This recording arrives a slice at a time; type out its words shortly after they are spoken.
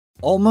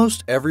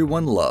Almost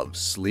everyone loves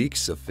sleek,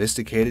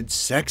 sophisticated,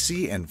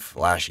 sexy, and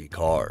flashy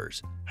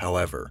cars.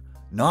 However,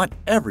 not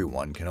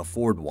everyone can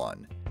afford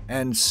one,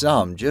 and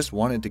some just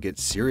wanted to get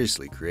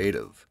seriously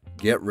creative.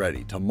 Get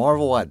ready to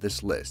marvel at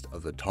this list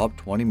of the top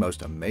 20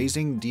 most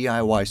amazing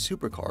DIY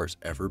supercars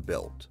ever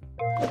built.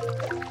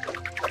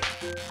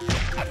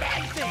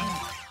 Amazing!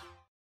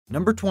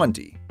 Number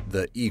 20.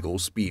 The Eagle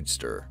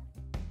Speedster.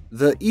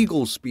 The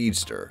Eagle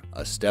Speedster,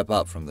 a step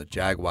up from the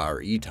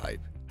Jaguar E-Type,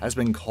 has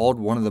been called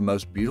one of the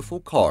most beautiful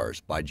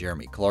cars by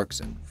Jeremy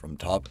Clarkson from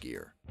Top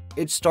Gear.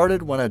 It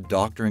started when a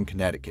doctor in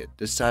Connecticut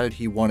decided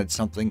he wanted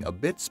something a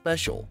bit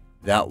special.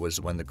 That was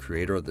when the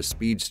creator of the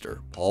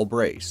Speedster, Paul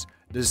Brace,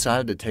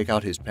 decided to take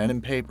out his pen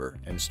and paper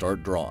and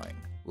start drawing.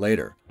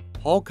 Later,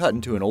 Paul cut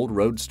into an old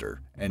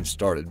roadster and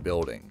started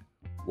building.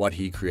 What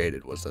he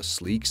created was a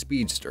sleek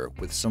speedster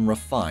with some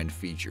refined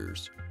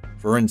features.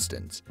 For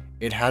instance,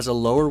 it has a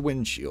lower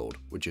windshield,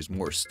 which is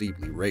more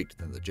steeply raked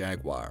than the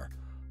Jaguar,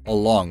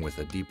 along with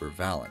a deeper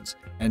valance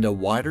and a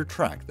wider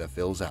track that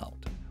fills out,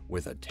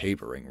 with a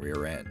tapering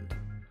rear end.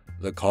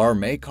 The car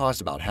may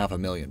cost about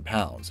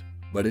 £500,000,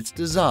 but it's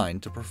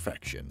designed to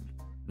perfection.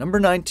 Number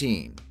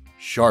 19.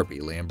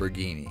 Sharpie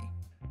Lamborghini.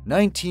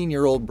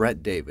 19-year-old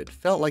Brett David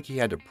felt like he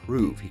had to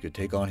prove he could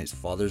take on his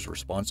father's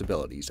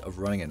responsibilities of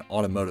running an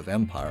automotive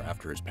empire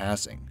after his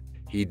passing.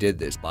 He did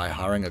this by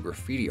hiring a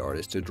graffiti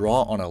artist to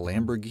draw on a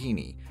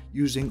Lamborghini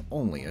using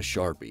only a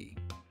Sharpie.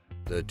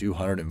 The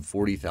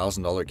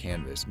 $240,000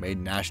 canvas made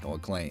national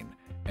acclaim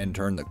and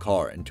turned the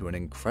car into an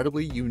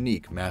incredibly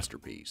unique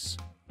masterpiece.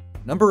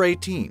 Number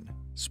 18.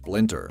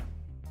 Splinter.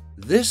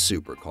 This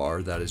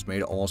supercar that is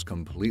made almost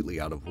completely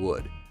out of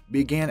wood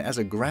began as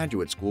a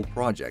graduate school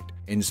project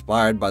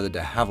inspired by the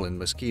de Havilland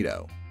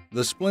Mosquito.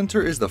 The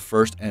Splinter is the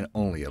first and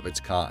only of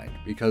its kind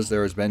because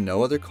there has been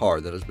no other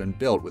car that has been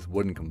built with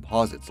wooden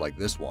composites like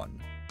this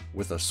one.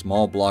 With a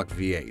small block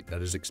V8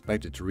 that is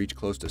expected to reach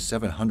close to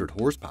 700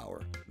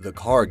 horsepower, the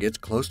car gets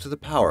close to the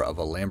power of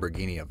a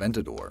Lamborghini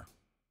Aventador.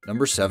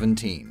 Number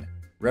 17.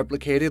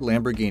 Replicated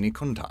Lamborghini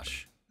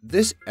Countach.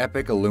 This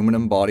epic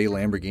aluminum body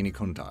Lamborghini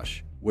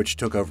Countach, which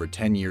took over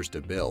 10 years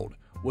to build,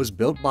 was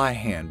built by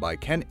hand by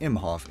Ken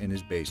Imhoff in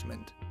his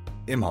basement.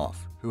 Imhoff,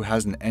 who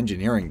has an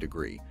engineering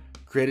degree,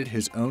 created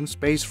his own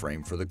space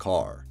frame for the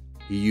car.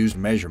 He used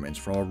measurements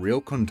from a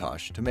real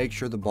Countach to make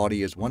sure the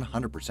body is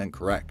 100%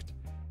 correct.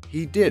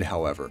 He did,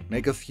 however,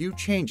 make a few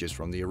changes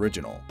from the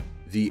original.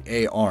 The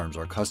A-arms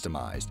are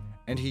customized,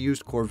 and he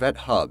used Corvette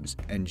hubs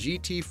and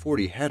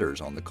GT40 headers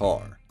on the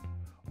car.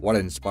 What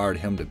inspired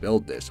him to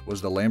build this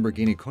was the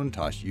Lamborghini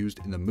Countach used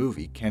in the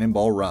movie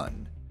Cannonball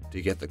Run. To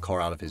get the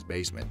car out of his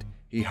basement,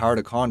 he hired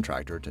a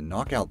contractor to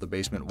knock out the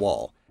basement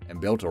wall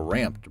and built a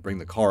ramp to bring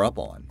the car up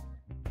on.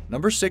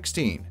 Number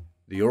 16.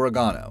 The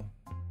Oregano.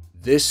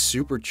 This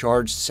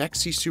supercharged,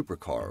 sexy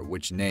supercar,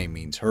 which name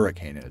means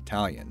hurricane in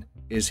Italian,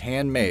 is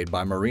handmade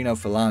by Marino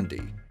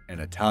Filandi, an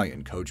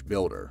Italian coach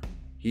builder.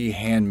 He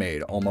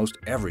handmade almost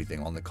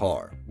everything on the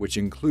car, which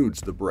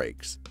includes the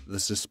brakes, the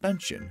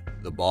suspension,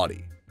 the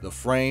body, the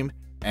frame,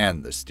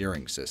 and the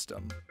steering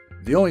system.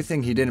 The only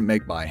thing he didn't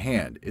make by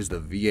hand is the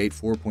V8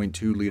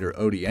 4.2-liter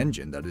Audi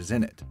engine that is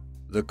in it.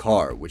 The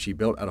car, which he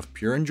built out of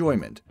pure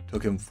enjoyment,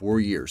 took him 4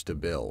 years to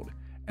build,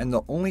 and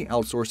the only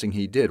outsourcing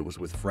he did was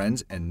with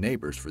friends and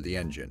neighbors for the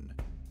engine.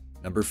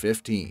 Number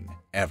 15.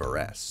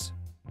 Everest.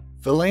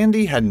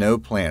 Filandi had no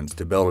plans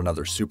to build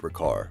another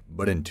supercar,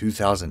 but in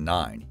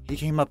 2009, he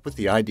came up with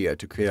the idea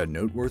to create a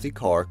noteworthy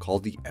car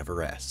called the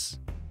Everest.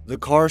 The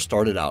car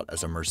started out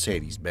as a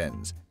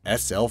Mercedes-Benz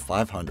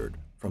SL500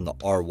 from the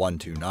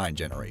R129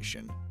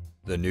 generation.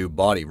 The new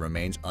body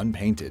remains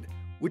unpainted,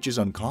 which is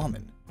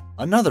uncommon.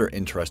 Another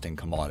interesting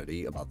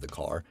commodity about the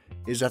car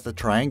is that the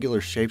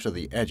triangular shapes of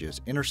the edges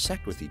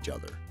intersect with each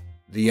other.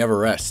 The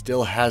Everest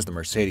still has the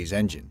Mercedes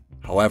engine,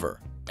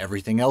 however,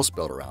 everything else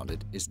built around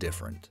it is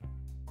different.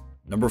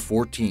 Number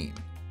 14.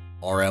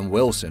 R.M.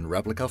 Wilson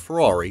Replica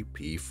Ferrari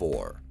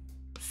P4.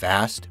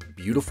 Fast,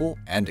 beautiful,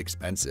 and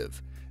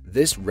expensive.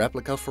 This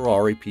replica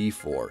Ferrari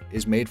P4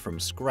 is made from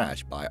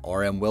scratch by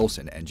R.M.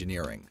 Wilson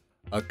Engineering,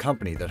 a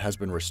company that has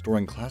been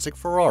restoring classic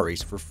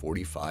Ferraris for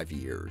 45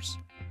 years.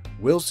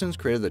 Wilson's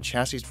created the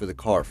chassis for the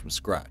car from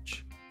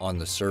scratch. On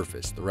the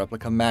surface, the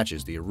replica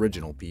matches the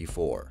original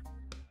P4.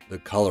 The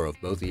color of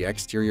both the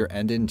exterior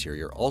and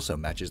interior also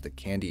matches the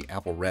candy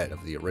apple red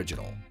of the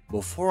original.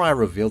 Before I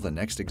reveal the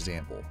next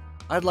example,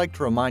 I'd like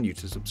to remind you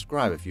to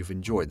subscribe if you've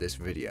enjoyed this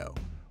video.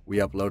 We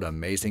upload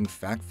amazing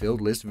fact-filled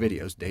list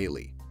videos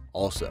daily.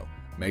 Also,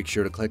 make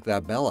sure to click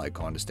that bell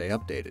icon to stay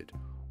updated,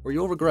 or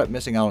you'll regret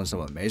missing out on some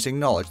amazing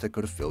knowledge that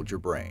could have filled your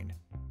brain.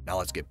 Now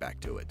let's get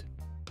back to it.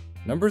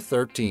 Number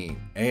 13.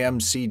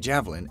 AMC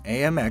Javelin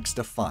AMX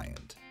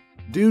Defiant.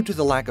 Due to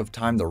the lack of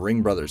time the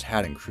Ring brothers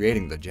had in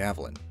creating the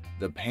Javelin,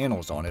 the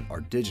panels on it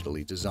are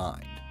digitally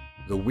designed.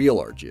 The wheel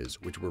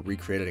arches, which were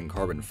recreated in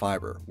carbon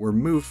fiber, were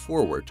moved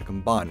forward to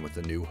combine with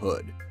the new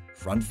hood,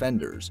 front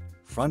fenders,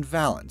 front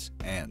valance,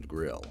 and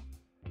grille.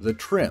 The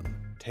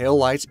trim,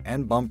 taillights,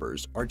 and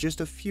bumpers are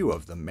just a few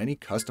of the many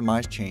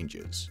customized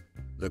changes.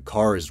 The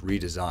car is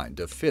redesigned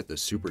to fit the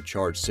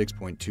supercharged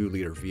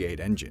 6.2-liter V8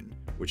 engine,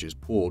 which is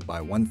pulled by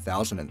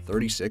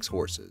 1,036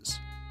 horses.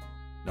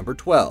 Number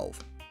 12.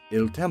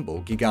 Il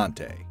Tempo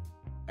Gigante.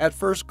 At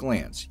first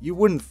glance, you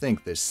wouldn't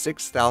think this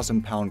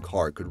 6,000-pound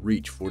car could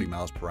reach 40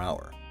 miles per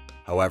hour.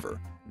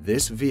 However,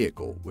 this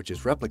vehicle, which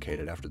is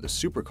replicated after the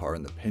supercar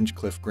in the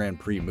Pinchcliffe Grand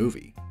Prix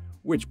movie,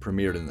 which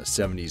premiered in the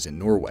 70s in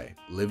Norway,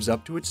 lives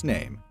up to its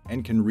name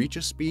and can reach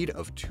a speed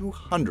of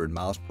 200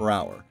 miles per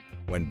hour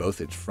when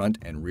both its front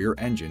and rear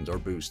engines are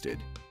boosted.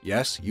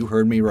 Yes, you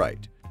heard me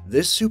right.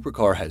 This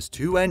supercar has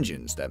two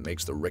engines that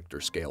makes the Richter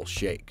scale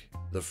shake.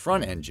 The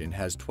front engine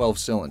has 12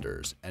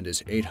 cylinders and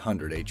is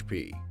 800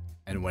 HP.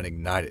 And when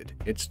ignited,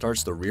 it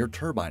starts the rear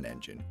turbine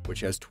engine,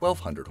 which has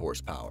 1,200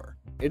 horsepower.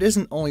 It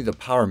isn't only the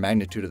power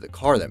magnitude of the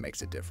car that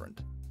makes it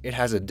different. It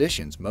has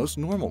additions most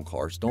normal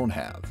cars don't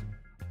have.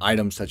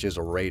 Items such as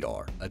a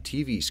radar, a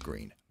TV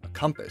screen, a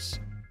compass,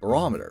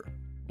 barometer,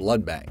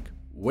 blood bank,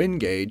 wind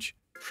gauge,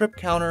 trip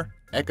counter,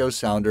 echo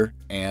sounder,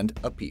 and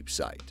a peep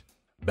sight.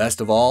 Best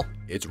of all,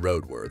 it's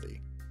roadworthy.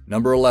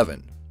 Number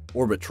 11.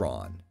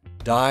 Orbitron.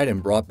 Died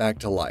and brought back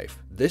to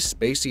life, this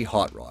spacey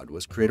hot rod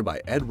was created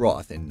by Ed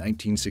Roth in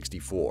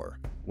 1964.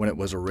 When it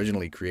was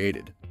originally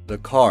created, the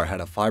car had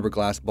a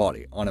fiberglass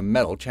body on a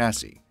metal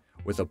chassis,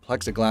 with a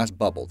plexiglass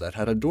bubble that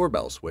had a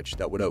doorbell switch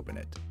that would open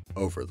it,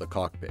 over the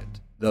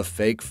cockpit. The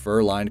fake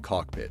fur-lined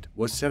cockpit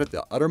was set at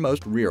the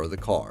uttermost rear of the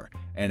car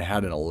and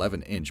had an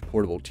 11-inch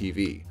portable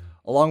TV,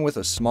 along with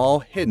a small,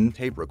 hidden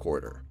tape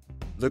recorder.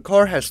 The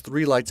car has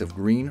 3 lights of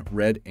green,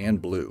 red, and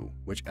blue,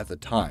 which at the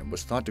time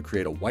was thought to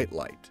create a white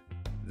light.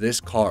 This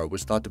car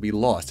was thought to be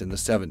lost in the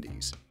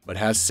 70s, but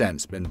has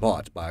since been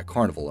bought by a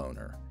carnival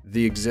owner.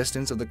 The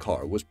existence of the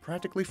car was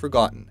practically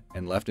forgotten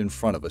and left in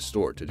front of a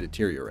store to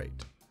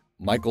deteriorate.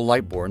 Michael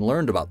Lightbourne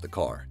learned about the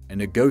car and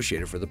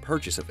negotiated for the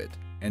purchase of it,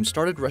 and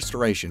started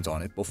restorations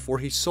on it before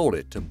he sold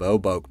it to Bo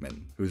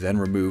Boakman, who then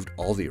removed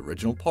all the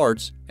original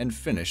parts and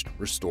finished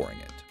restoring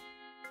it.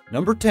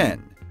 Number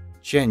 10.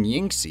 Chen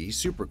Yingxi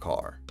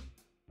Supercar.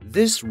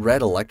 This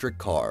red electric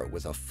car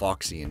with a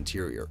foxy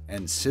interior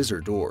and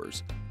scissor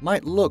doors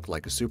might look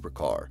like a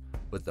supercar,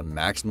 but the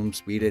maximum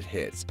speed it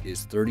hits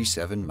is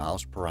 37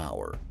 miles per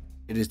hour.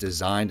 It is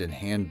designed and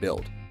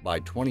hand-built by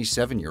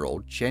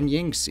 27-year-old Chen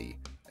Yingxi,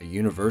 a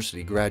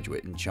university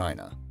graduate in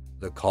China.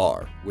 The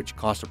car, which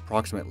cost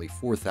approximately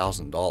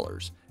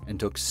 $4,000 and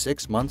took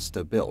 6 months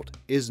to build,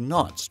 is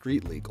not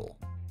street legal.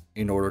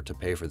 In order to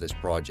pay for this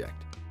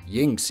project,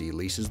 Yingxi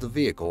leases the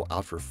vehicle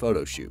out for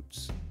photo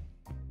shoots.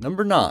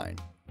 Number 9.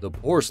 The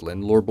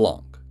Porcelain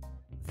Leblanc.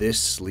 This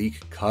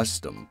sleek,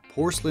 custom,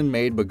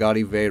 porcelain-made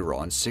Bugatti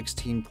Veyron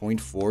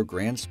 16.4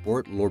 Grand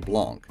Sport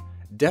Leblanc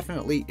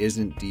definitely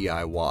isn't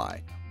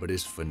DIY, but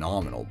is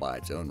phenomenal by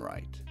its own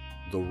right.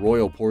 The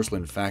Royal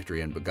Porcelain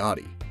Factory and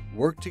Bugatti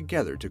worked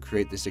together to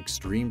create this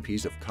extreme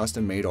piece of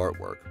custom-made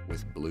artwork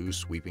with blue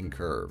sweeping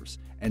curves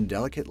and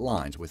delicate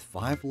lines with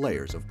 5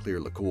 layers of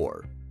clear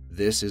lacquer.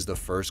 This is the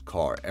first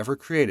car ever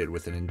created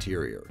with an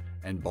interior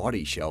and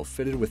body shell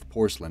fitted with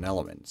porcelain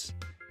elements.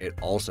 It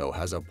also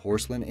has a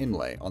porcelain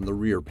inlay on the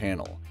rear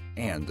panel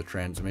and the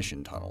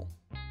transmission tunnel.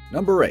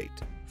 Number 8.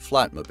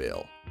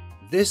 Flatmobile.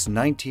 This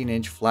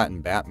 19-inch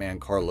flattened Batman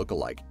car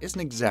lookalike isn't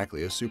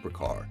exactly a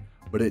supercar,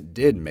 but it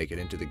did make it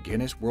into the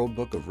Guinness World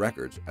Book of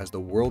Records as the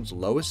world's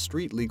lowest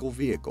street-legal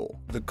vehicle.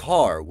 The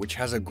car, which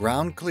has a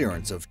ground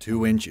clearance of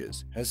 2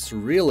 inches, has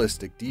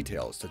surrealistic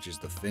details such as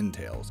the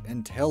fintails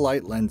and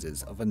taillight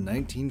lenses of a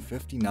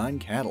 1959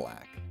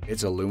 Cadillac.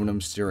 Its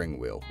aluminum steering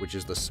wheel, which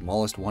is the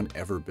smallest one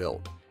ever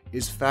built,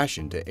 is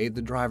fashioned to aid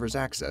the driver's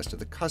access to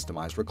the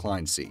customized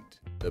recline seat.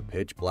 The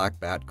pitch black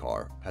Bat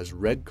car has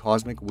red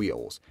cosmic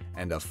wheels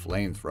and a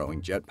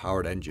flame-throwing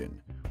jet-powered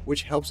engine,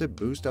 which helps it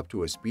boost up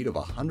to a speed of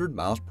 100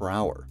 miles per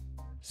hour.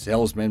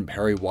 Salesman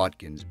Perry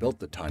Watkins built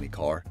the tiny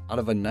car out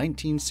of a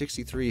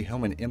 1963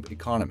 Hillman Imp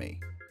Economy.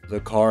 The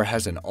car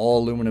has an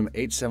all-aluminum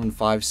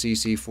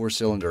 875cc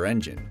 4-cylinder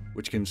engine,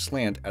 which can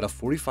slant at a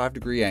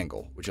 45-degree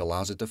angle, which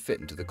allows it to fit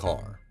into the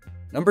car.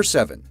 Number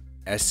 7.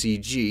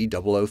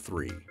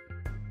 SCG-003.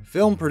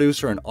 Film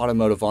producer and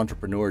automotive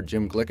entrepreneur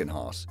Jim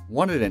Glickenhaus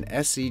wanted an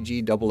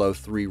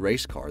SCG-003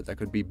 race car that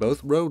could be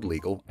both road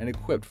legal and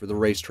equipped for the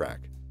racetrack,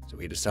 so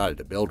he decided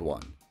to build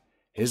one.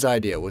 His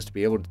idea was to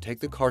be able to take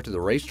the car to the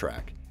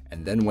racetrack,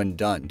 and then when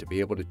done to be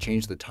able to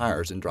change the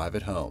tires and drive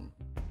it home.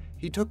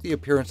 He took the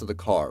appearance of the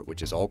car,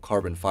 which is all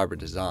carbon fiber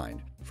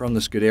design, from the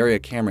Scuderia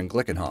Cameron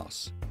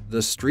Glickenhaus.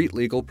 The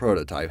street-legal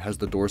prototype has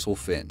the dorsal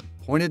fin,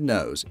 pointed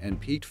nose,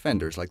 and peaked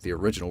fenders like the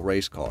original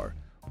race car,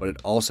 but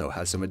it also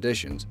has some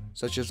additions,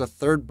 such as a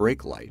third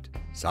brake light,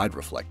 side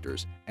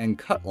reflectors, and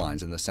cut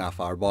lines in the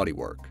sapphire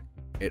bodywork.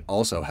 It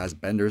also has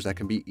benders that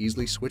can be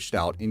easily switched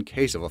out in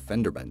case of a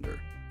fender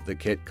bender. The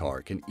kit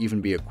car can even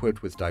be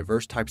equipped with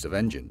diverse types of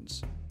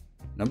engines.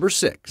 Number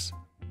 6.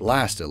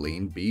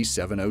 Blastoline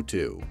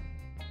B702.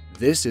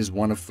 This is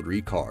one of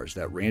 3 cars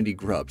that Randy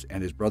Grubbs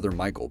and his brother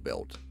Michael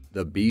built.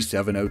 The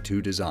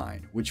B702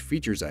 design, which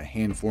features a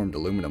hand-formed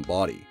aluminum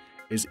body,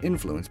 is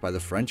influenced by the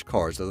French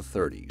cars of the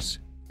 30s.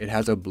 It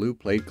has a blue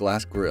plate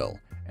glass grille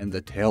and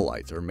the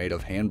taillights are made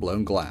of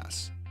hand-blown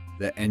glass.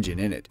 The engine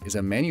in it is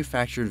a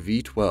manufactured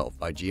V12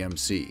 by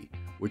GMC,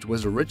 which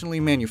was originally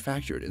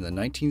manufactured in the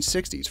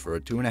 1960s for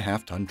a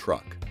 2.5-ton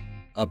truck.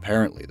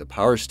 Apparently, the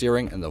power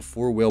steering and the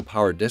four-wheel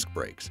power disc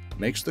brakes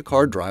makes the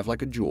car drive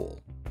like a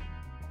jewel.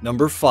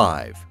 Number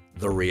 5.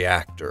 The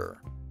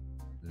Reactor.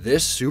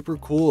 This super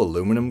cool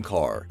aluminum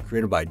car,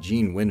 created by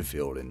Gene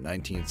Winfield in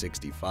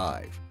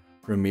 1965,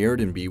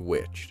 premiered in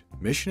Bewitched,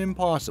 Mission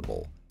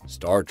Impossible,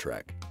 Star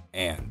Trek,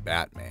 and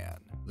Batman.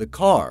 The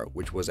car,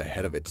 which was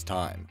ahead of its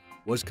time,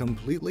 was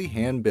completely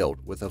hand-built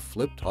with a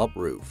flip-top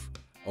roof,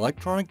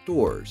 electronic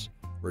doors,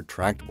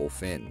 retractable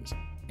fins,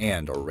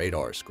 and a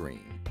radar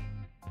screen.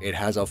 It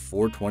has a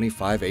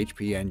 425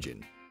 HP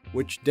engine,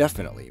 which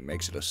definitely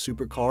makes it a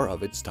supercar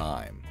of its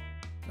time.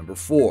 Number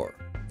 4.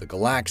 The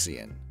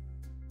Galaxian.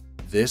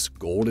 This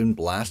golden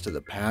blast of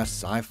the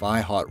past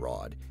sci-fi hot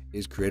rod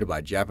is created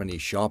by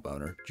Japanese shop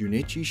owner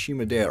Junichi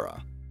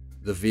Shimodera.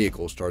 The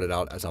vehicle started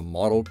out as a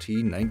Model T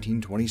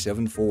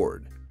 1927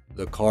 Ford.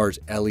 The car's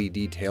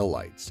LED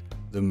taillights,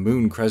 the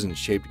moon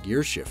crescent-shaped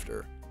gear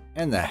shifter,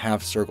 and the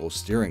half-circle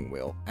steering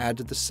wheel add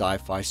to the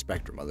sci-fi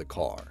spectrum of the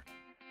car.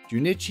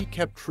 Junichi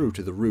kept true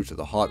to the roots of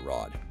the hot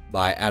rod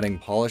by adding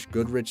polished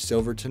Goodrich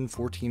Silverton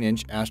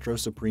 14-inch Astro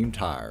Supreme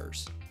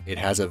tires. It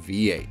has a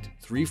V8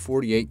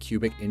 348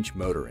 cubic inch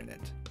motor in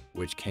it,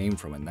 which came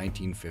from a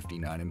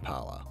 1959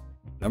 Impala.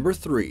 Number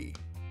 3.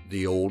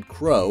 The Old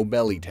Crow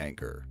Belly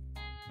Tanker.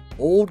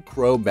 Old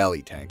Crow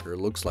Belly Tanker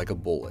looks like a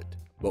bullet,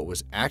 but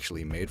was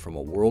actually made from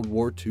a World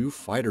War II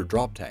fighter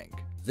drop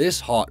tank. This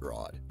hot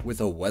rod,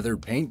 with a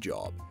weathered paint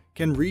job,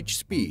 can reach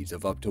speeds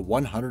of up to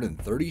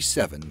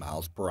 137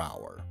 miles per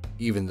hour.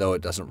 Even though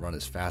it doesn't run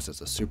as fast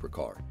as a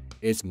supercar,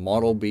 its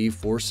Model B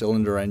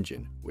 4-cylinder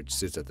engine, which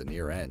sits at the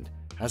near end,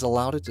 has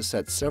allowed it to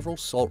set several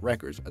salt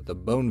records at the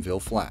Bonneville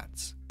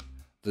Flats.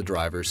 The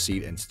driver's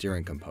seat and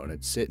steering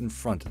components sit in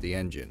front of the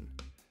engine.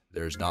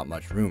 There's not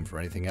much room for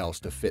anything else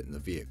to fit in the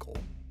vehicle.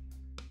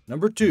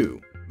 Number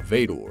 2.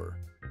 Vador.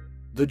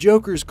 The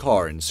Joker's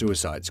car in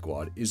Suicide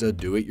Squad is a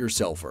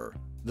do-it-yourselfer.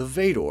 The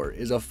Vador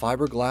is a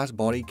fiberglass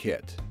body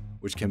kit,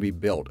 which can be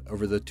built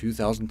over the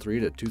 2003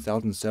 to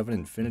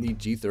 2007 Infiniti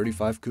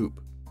G35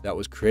 Coupe that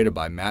was created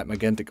by Matt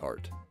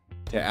Magentecart.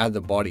 To add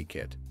the body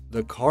kit,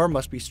 the car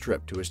must be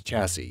stripped to its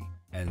chassis,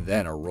 and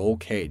then a roll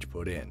cage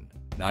put in.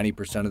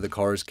 90% of the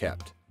car is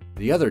kept.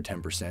 The other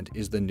 10%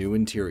 is the new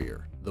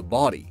interior, the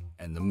body,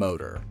 and the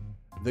motor.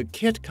 The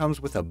kit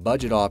comes with a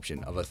budget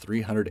option of a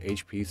 300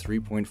 HP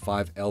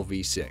 3.5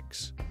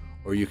 LV6,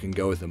 or you can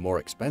go with a more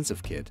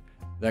expensive kit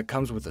that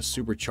comes with a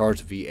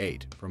supercharged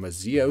V8 from a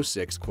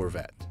Z06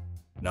 Corvette.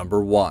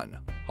 Number 1.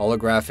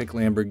 Holographic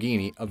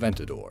Lamborghini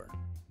Aventador.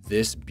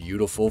 This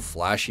beautiful,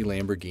 flashy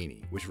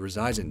Lamborghini, which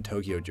resides in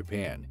Tokyo,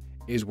 Japan,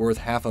 is worth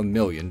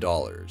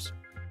 $500,000.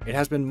 It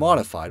has been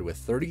modified with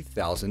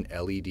 30,000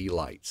 LED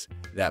lights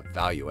that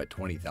value at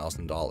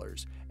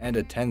 $20,000 and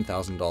a $10,000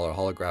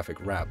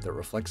 holographic wrap that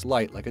reflects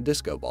light like a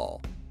disco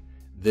ball.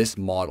 This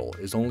model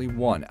is only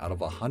one out of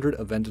 100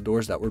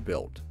 Aventadors that were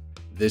built.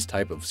 This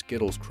type of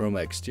Skittles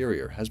chroma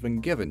exterior has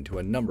been given to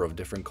a number of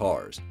different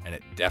cars, and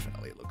it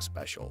definitely looks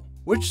special.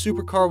 Which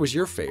supercar was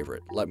your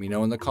favorite? Let me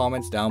know in the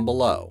comments down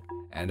below.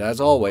 And as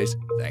always,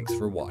 thanks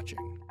for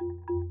watching.